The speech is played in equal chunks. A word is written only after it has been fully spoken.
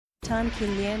Tan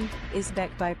Kin Lian is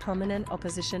backed by prominent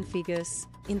opposition figures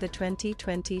in the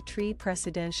 2023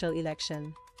 presidential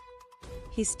election.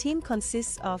 His team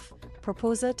consists of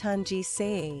proposer Tan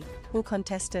Ji-se, who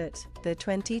contested the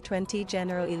 2020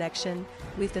 general election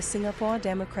with the Singapore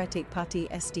Democratic Party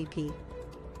SDP.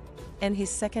 And his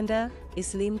seconder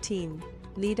is Lim Tin,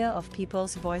 leader of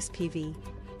People's Voice PV.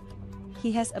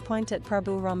 He has appointed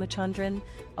Prabhu Ramachandran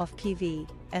of PV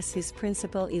as his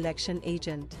principal election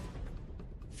agent.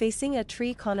 Facing a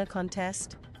three-corner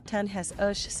contest, Tan has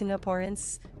urged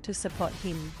Singaporeans to support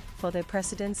him for the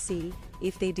presidency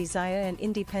if they desire an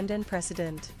independent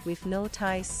president with no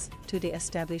ties to the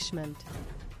establishment.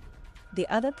 The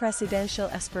other presidential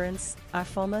aspirants are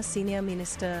former Senior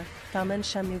Minister Tharman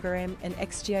Shanmugaratnam and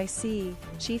ex-GIC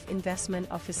Chief Investment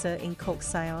Officer in Kok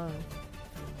Siong.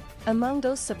 Among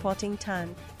those supporting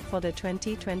Tan for the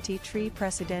 2023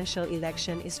 presidential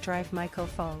election is Drive Michael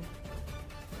Fong,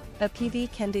 a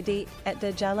PV candidate at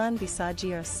the Jalan Besar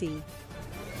GRC.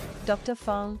 Dr.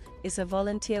 Fong is a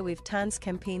volunteer with Tan's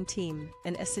campaign team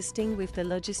and assisting with the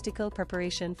logistical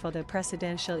preparation for the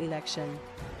presidential election.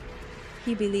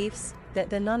 He believes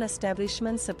that the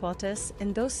non-establishment supporters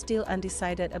and those still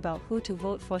undecided about who to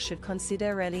vote for should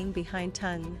consider rallying behind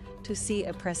Tan to see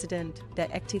a president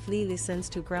that actively listens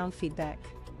to ground feedback.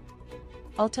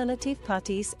 Alternative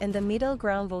parties and the middle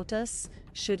ground voters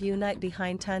should unite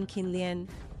behind Tan Kin Lian,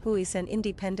 who is an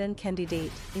independent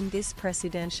candidate in this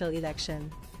presidential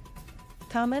election.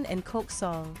 Tharman and Kok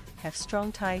Siong have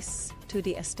strong ties to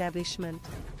the establishment.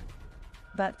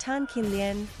 But Tan Kin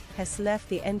Lian has left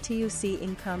the NTUC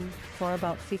income for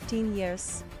about 15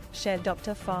 years, shared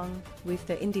Dr. Fong with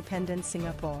the Independent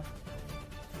Singapore.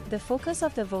 The focus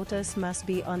of the voters must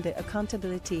be on the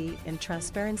accountability and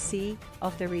transparency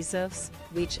of the reserves,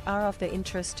 which are of the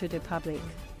interest to the public.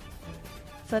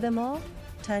 Furthermore,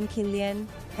 Tan Kin Lian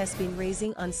has been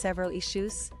raising on several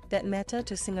issues that matter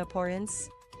to Singaporeans,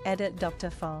 added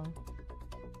Dr. Fong.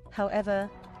 However,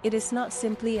 it is not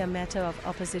simply a matter of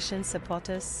opposition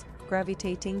supporters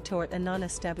gravitating toward a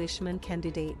non-establishment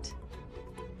candidate.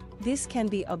 This can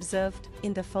be observed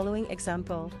in the following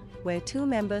example, where two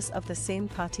members of the same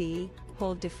party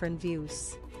hold different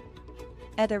views.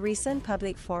 At a recent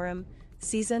public forum,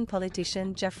 seasoned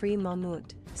politician Jufrie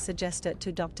Mahmood suggested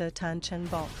to Dr. Cheng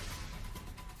Bock,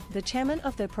 the chairman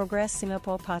of the Progress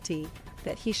Singapore Party,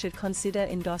 that he should consider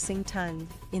endorsing Tan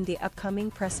in the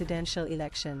upcoming presidential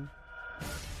election.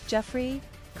 Jufrie,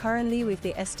 currently with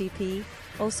the SDP,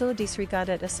 also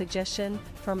disregarded a suggestion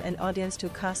from an audience to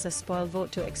cast a spoil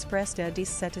vote to express their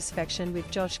dissatisfaction with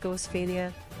George Goh's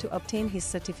failure to obtain his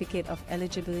certificate of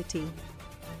eligibility,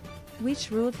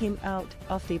 which ruled him out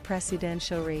of the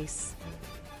presidential race.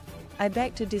 I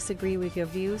beg to disagree with your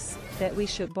views that we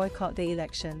should boycott the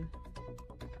election.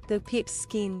 The pig's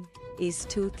skin is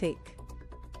too thick.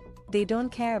 They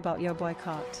don't care about your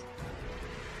boycott.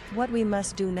 What we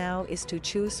must do now is to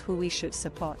choose who we should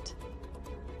support.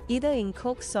 Either in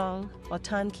Kok Siong or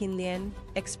Tan Kin Lian,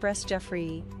 expressed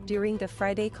Jufrie during the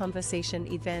Friday Conversation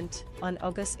event on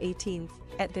August 18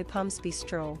 at the Palms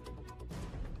Bistro.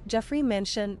 Jufrie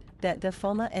mentioned that the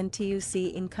former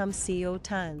NTUC income CEO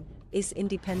Tan is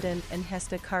independent and has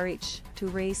the courage to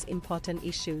raise important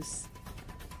issues.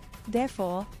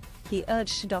 Therefore, he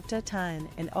urged Dr. Tan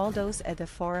and all those at the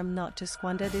forum not to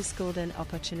squander this golden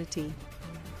opportunity.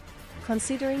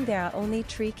 Considering there are only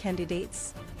 3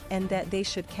 candidates, and that they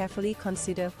should carefully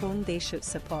consider whom they should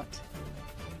support.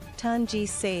 Tan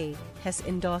Ji-se has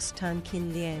endorsed Tan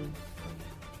Kin Lian.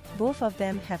 Both of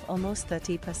them have almost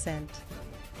 30%.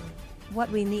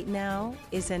 What we need now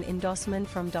is an endorsement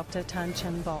from Dr.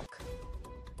 Cheng Bock.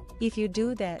 If you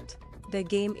do that, the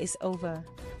game is over.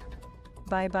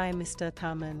 Bye-bye, Mr.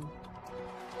 Tharman.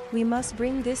 We must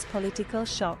bring this political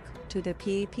shock to the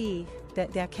PAP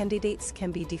that their candidates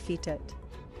can be defeated.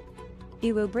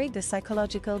 It will break the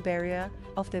psychological barrier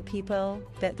of the people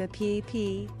that the PAP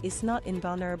is not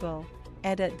invulnerable,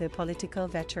 added the political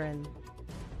veteran.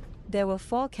 There were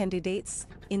 4 candidates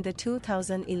in the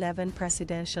 2011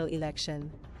 presidential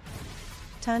election.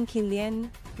 Tan Kin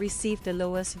Lian received the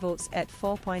lowest votes at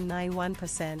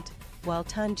 4.91%, while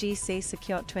Tan Ji-se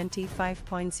secured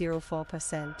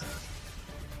 25.04%.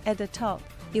 At the top,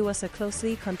 it was a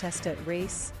closely contested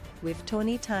race, with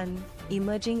Tony Tan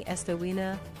emerging as the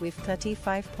winner with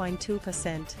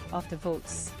 35.2% of the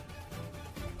votes.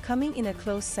 Coming in a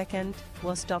close second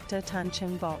was Dr.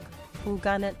 Cheng Bock, who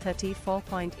garnered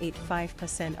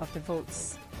 34.85% of the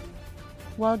votes.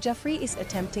 While Jufrie is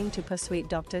attempting to persuade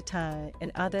Dr. Tan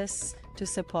and others to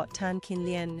support Tan Kin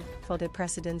Lian for the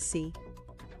presidency,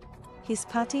 his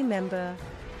party member,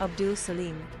 Abdul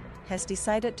Salim, has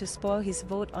decided to spoil his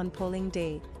vote on polling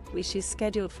day which is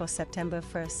scheduled for September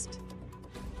 1st.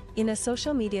 In a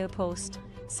social media post,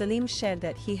 Salim shared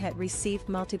that he had received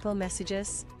multiple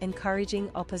messages encouraging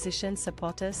opposition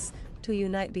supporters to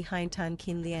unite behind Tan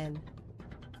Kin Lian.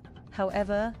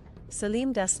 However,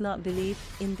 Salim does not believe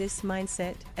in this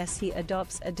mindset as he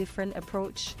adopts a different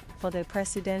approach for the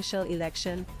presidential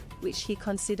election, which he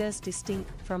considers distinct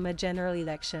from a general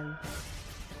election.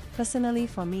 Personally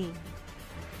for me,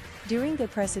 during the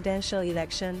presidential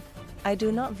election, I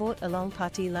do not vote along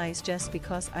party lines just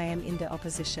because I am in the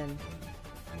opposition.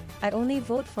 I only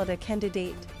vote for the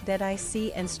candidate that I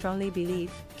see and strongly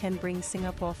believe can bring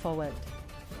Singapore forward.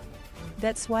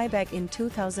 That's why back in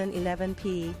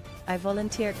 2011 I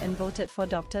volunteered and voted for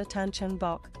Dr. Cheng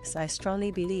Bock, as I strongly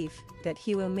believe that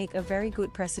he will make a very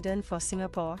good president for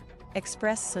Singapore,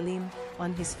 expressed Salim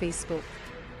on his Facebook.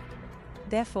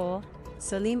 Therefore,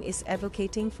 Salim is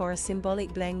advocating for a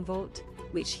symbolic blank vote,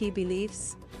 which he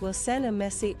believes will send a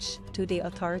message to the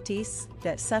authorities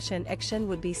that such an action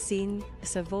would be seen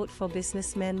as a vote for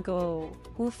businessman Go,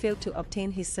 who failed to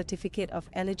obtain his certificate of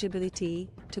eligibility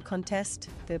to contest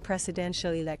the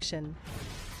presidential election.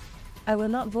 I will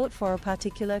not vote for a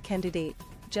particular candidate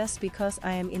just because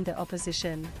I am in the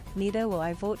opposition, neither will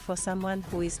I vote for someone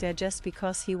who is there just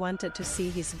because he wanted to see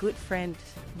his good friend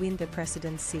win the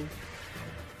presidency.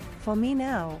 For me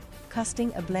now,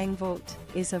 casting a blank vote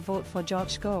is a vote for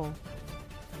George Go.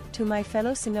 To my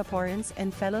fellow Singaporeans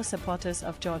and fellow supporters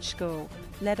of George Go,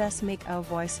 let us make our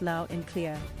voice loud and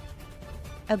clear.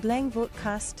 A blank vote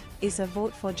cast is a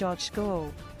vote for George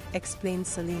Go, explained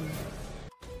Salim,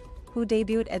 who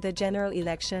debuted at the general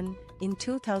election in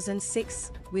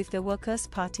 2006 with the Workers'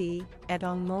 Party at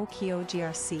Ong Mo Kio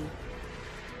GRC.